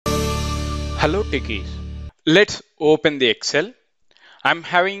Hello techies. Let's open the Excel. I'm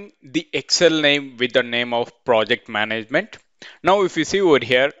having the Excel name with the name of project management. Now if you see over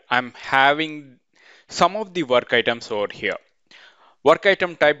here, I'm having some of the work items over here. Work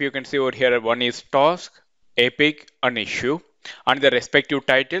item type you can see over here, one is task, epic and issue, and the respective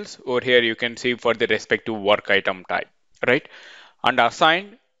titles over here you can see for the respective work item type, right? And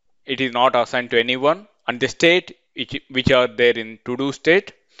assigned, it is not assigned to anyone, and the state which are there in to do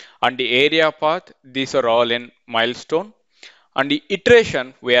state, and the area path, these are all in milestone, and the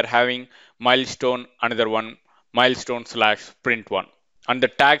iteration we are having milestone, another one milestone slash sprint one, and the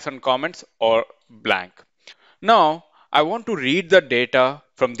tags and comments are blank. Now I want to read the data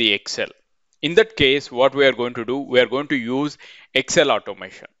from the Excel. In that case, what we are going to do, we are going to use Excel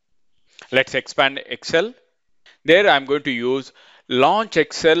automation. Let's expand Excel. There I'm going to use launch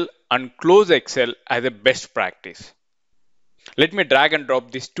Excel and close Excel as a best practice. Let me drag and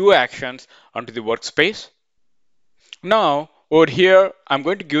drop these two actions onto the workspace. Now over here, I'm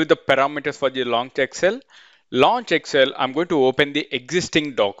going to give the parameters for the launch Excel. Launch Excel, I'm going to open the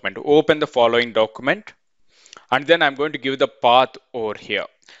existing document, open the following document, and then I'm going to give the path over here.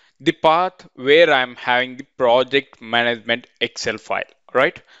 The path where I'm having the project management Excel file,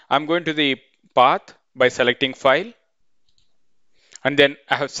 right? I'm going to the path by selecting file, and then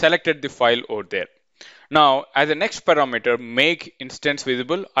I have selected the file over there. Now, as a next parameter, make instance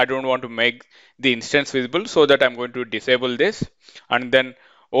visible. I don't want to make the instance visible, so that I'm going to disable this, and then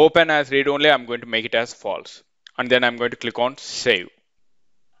open as read only, I'm going to make it as false. And then I'm going to click on save.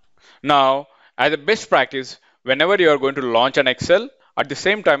 Now, as a best practice, whenever you are going to launch an Excel, at the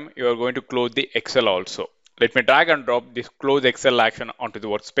same time, you are going to close the Excel also. Let me drag and drop this close Excel action onto the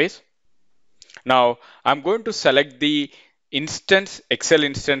workspace. Now, I'm going to select the instance, Excel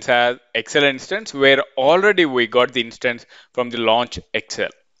instance as Excel instance, where already we got the instance from the launch Excel.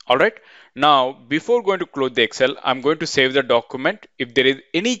 All right. Now, before going to close the Excel, I'm going to save the document if there is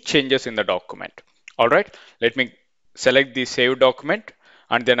any changes in the document. All right. Let me select the save document,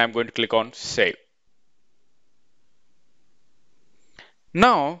 and then I'm going to click on save.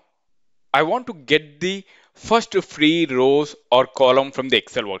 Now, I want to get the first free rows or column from the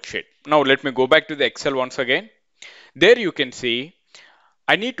Excel worksheet. Now, let me go back to the Excel once again. There you can see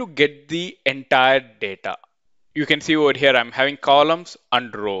I need to get the entire data. You can see over here I'm having columns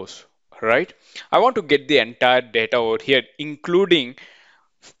and rows, right? I want to get the entire data over here, including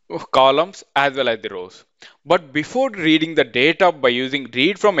columns as well as the rows. But before reading the data by using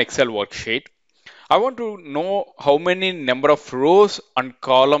read from Excel worksheet, I want to know how many number of rows and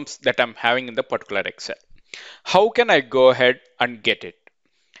columns that I'm having in the particular Excel. How can I go ahead and get it?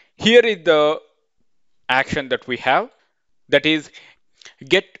 Here is the action that we have, that is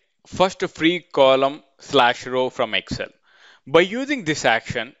get first free column slash row from Excel. By using this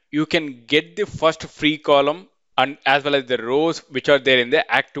action, you can get the first free column and as well as the rows which are there in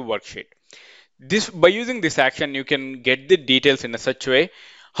the active worksheet. By using this action, you can get the details in a such way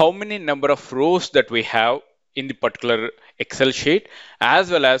how many number of rows that we have in the particular Excel sheet,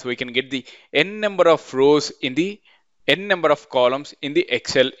 as well as we can get the n number of rows in the n number of columns in the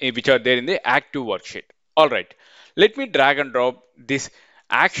Excel which are there in the active worksheet. All right, let me drag and drop this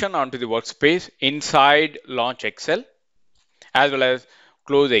action onto the workspace inside launch Excel as well as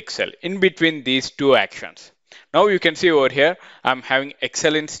close Excel in between these two actions. Now you can see over here I'm having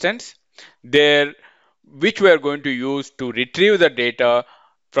Excel instance there which we are going to use to retrieve the data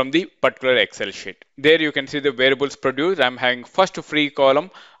from the particular Excel sheet. There you can see the variables produced. I'm having first free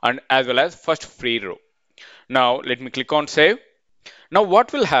column and as well as first free row. Now let me click on save. Now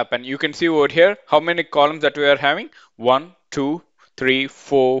what will happen? You can see over here how many columns that we are having. 1, 2, 3,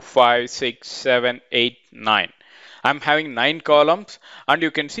 4, 5, 6, 7, 8, 9. I'm having 9 columns and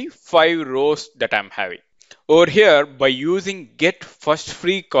you can see 5 rows that I'm having. Over here, by using get first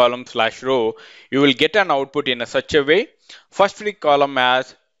free column slash row, you will get an output in such a way. First free column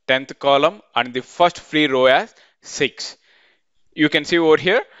as 10th column and the first free row as 6. You can see over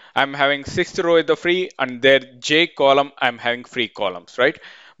here, I'm having 6th row is the free and there J column, I'm having free columns, right?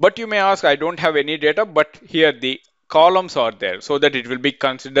 But you may ask, I don't have any data, but here the columns are there so that it will be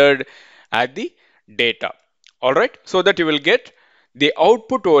considered as the data. All right, so that you will get the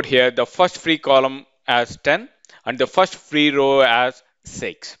output over here, the first free column as 10 and the first free row as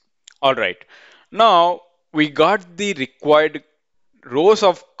 6. All right, now we got the required rows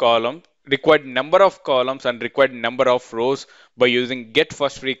of columns, required number of columns and required number of rows by using get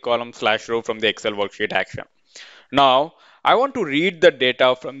first free column slash row from the Excel worksheet action. Now I want to read the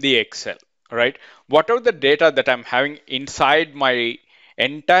data from the Excel, right? Whatever the data that I'm having inside my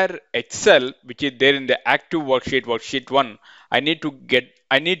entire Excel, which is there in the active worksheet, worksheet 1, I need to get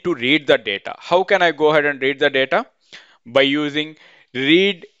I need to read the data. How can I go ahead and read the data? By using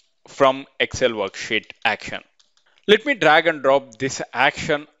read from Excel worksheet action. Let me drag and drop this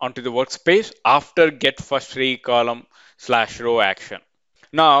action onto the workspace after get first free column slash row action.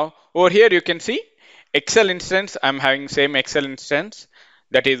 Now over here you can see Excel instance. I'm having same Excel instance,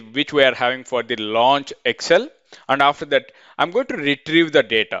 that is which we are having for the launch Excel. And after that I'm going to retrieve the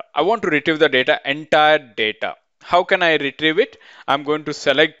data. I want to retrieve the data, entire data. How can I retrieve it? I'm going to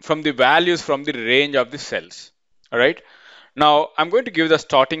select from the values from the range of the cells. All right. Now I'm going to give the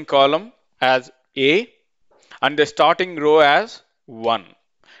starting column as A and the starting row as 1.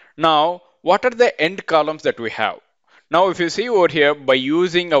 Now, what are the end columns that we have? Now, if you see over here, by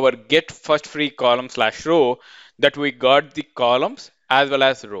using our get first free column slash row, that we got the columns as well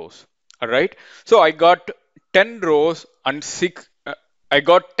as rows. All right. So I got 10 rows and I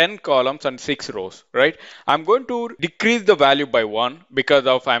got 10 columns and 6 rows, right? I'm going to decrease the value by 1 because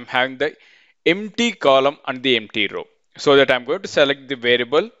of I'm having the empty column and the empty row. So that I'm going to select the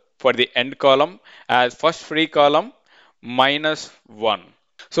variable for the end column as first free column minus 1,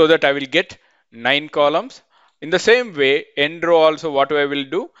 so that I will get 9 columns. In the same way, end row also what I will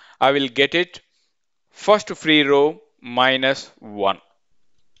do, I will get it first free row minus 1.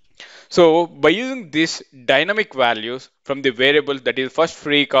 So by using these dynamic values from the variables, that is first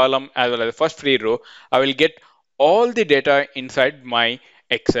free column as well as first free row, I will get all the data inside my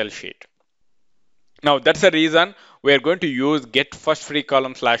Excel sheet. Now that's the reason we are going to use get first free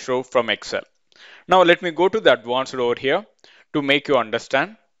column slash row from Excel. Now let me go to the advanced over here to make you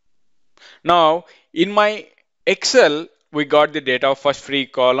understand. Now in my Excel, we got the data of first free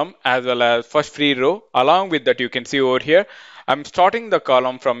column as well as first free row. Along with that, you can see over here, I'm starting the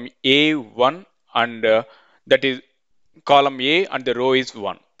column from A1 and that is column A and the row is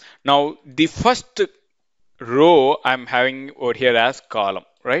 1. Now the first row I'm having over here as column,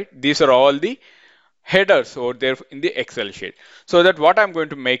 right? These are all the headers over there in the Excel sheet. So that what I'm going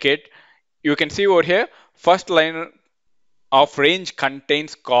to make it, you can see over here, first line of range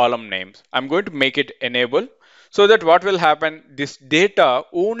contains column names. I'm going to make it enable, so that what will happen, this data,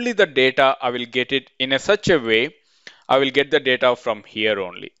 only the data I will get it in a such a way, I will get the data from here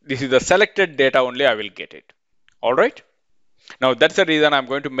only. This is the selected data only I will get it. All right. Now that's the reason I'm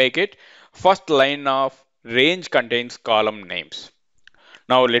going to make it first line of range contains column names.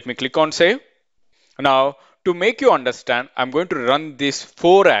 Now let me click on save. Now to make you understand, I'm going to run these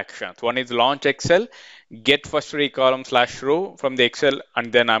 4 actions. One is launch Excel, get first free column slash row from the Excel,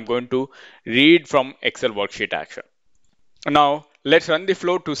 and then I'm going to read from Excel worksheet action. Now let's run the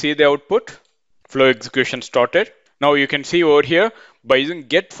flow to see the output. Flow execution started. Now you can see over here, by using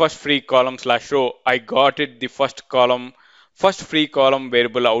get first free column slash row, I got it the first free column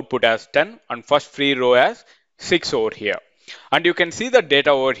variable output as 10 and first free row as 6 over here. And you can see the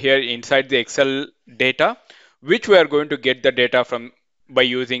data over here inside the Excel data, which we are going to get the data from by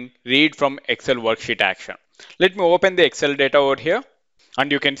using read from Excel worksheet action. Let me open the Excel data over here.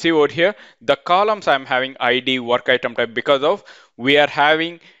 And you can see over here, the columns I'm having ID, work item type, because of we are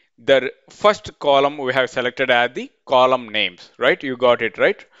having the first column we have selected as the column names, right? You got it,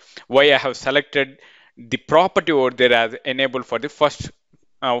 right? Why I have selected the property over there as enable for the first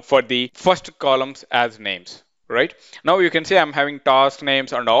columns as names, right? Now you can see I'm having task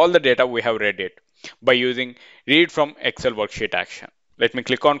names and all the data we have read it by using read from Excel worksheet action. Let me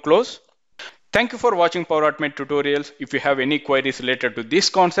click on close. Thank you for watching Power Automate tutorials. If you have any queries related to this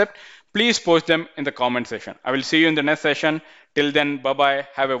concept, please post them in the comment section. I will see you in the next session. Till then, bye-bye.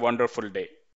 Have a wonderful day.